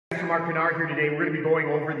Mark Kanaar here today. We're going to be going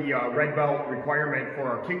over the red belt requirement for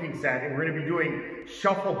our kicking set, and we're going to be doing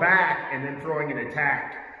shuffle back and then throwing an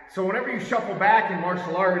attack. So whenever you shuffle back in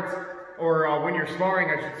martial arts, or when you're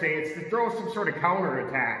sparring I should say, it's to throw some sort of counter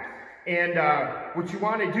attack. And what you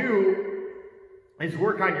want to do is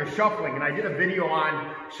work on your shuffling. And I did a video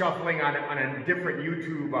on shuffling on a different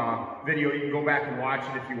YouTube video. You can go back and watch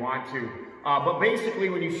it if you want to. But basically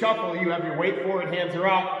when you shuffle, you have your weight forward, hands are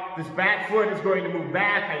up. This back foot is going to move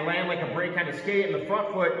back. I land like a brake on a skate, and the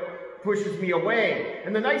front foot pushes me away.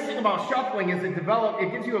 And the nice thing about shuffling is it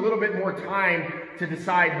gives you a little bit more time to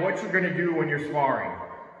decide what you're going to do when you're sparring.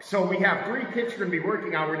 So we have 3 kicks we're going to be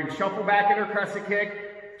working on. We're going to do shuffle back inner crescent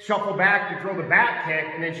kick, shuffle back to throw the back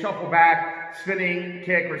kick, and then shuffle back spinning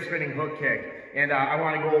kick or spinning hook kick. And I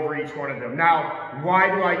want to go over each one of them. Now,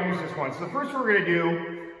 why do I use this one? So the first one we're going to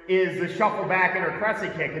do is the shuffle back inner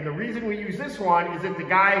crescent kick. And the reason we use this one is if the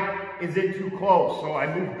guy is in too close. So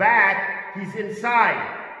I move back, he's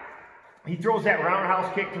inside. He throws that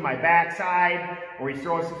roundhouse kick to my backside, or he's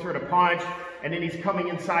throwing some sort of punch, and then he's coming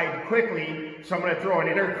inside quickly. So I'm going to throw an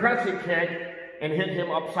inner crescent kick and hit him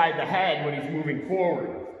upside the head when he's moving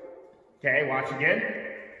forward. Okay, watch again.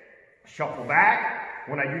 Shuffle back.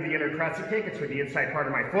 When I do the inner crescent kick, it's with the inside part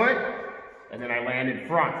of my foot, and then I land in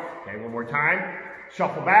front. Okay, one more time.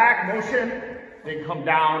 Shuffle back, motion, then come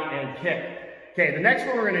down and kick. Okay, the next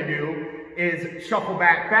one we're going to do is shuffle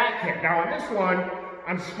back, back kick. Now on this one,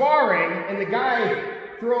 I'm sparring, and the guy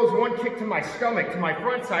throws one kick to my stomach, to my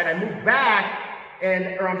front side. I move back,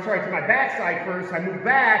 to my back side first. I move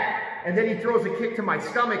back, and then he throws a kick to my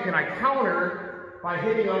stomach, and I counter by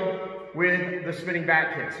hitting him with the spinning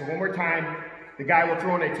back kick. So one more time. The guy will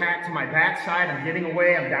throw an attack to my back side. I'm getting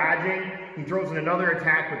away, I'm dodging. He throws in another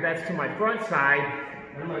attack, but that's to my front side.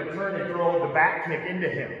 And I'm going to turn and throw the back kick into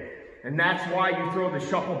him. And that's why you throw the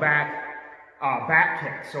shuffle back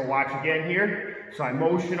kick. So watch again here. So I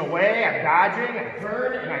motion away, I'm dodging, I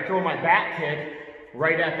turn, and I throw my back kick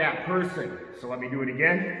right at that person. So let me do it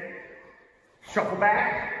again. Shuffle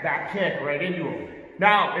back, back kick right into him.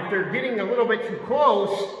 Now, if they're getting a little bit too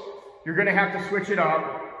close, you're going to have to switch it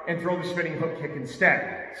up and throw the spinning hook kick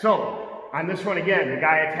instead. So, on this one again, the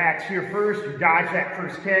guy attacks here first, you dodge that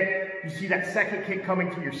first kick, you see that second kick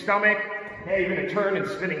coming to your stomach, hey, you're going to turn and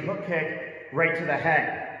spinning hook kick right to the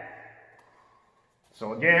head.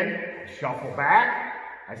 So again, shuffle back,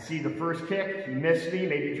 I see the first kick, he missed me,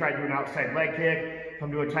 maybe try to do an outside leg kick, if I'm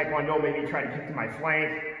doing Taekwondo, maybe try to kick to my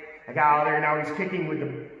flank. I got out of there, now he's kicking with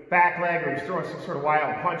the back leg, or he's throwing some sort of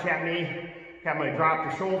wild punch at me. Okay, I'm going to drop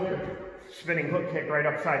the shoulder, spinning hook kick right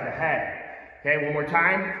upside the head. Okay, one more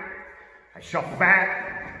time. I shuffle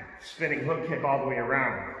back, spinning hook kick all the way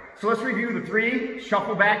around. So let's review the 3.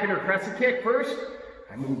 Shuffle back inner crescent kick first.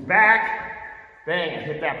 I move back, bang, I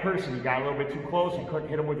hit that person. He got a little bit too close. I couldn't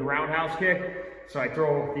hit him with the roundhouse kick, so I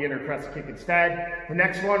throw the inner crescent kick instead. The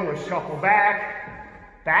next one was shuffle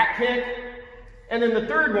back, back kick. And then the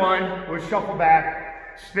third one was shuffle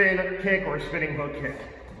back, spin kick or spinning hook kick.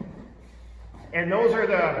 And those are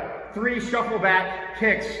the 3 shuffle back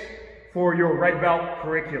kicks for your red belt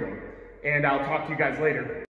curriculum. And I'll talk to you guys later.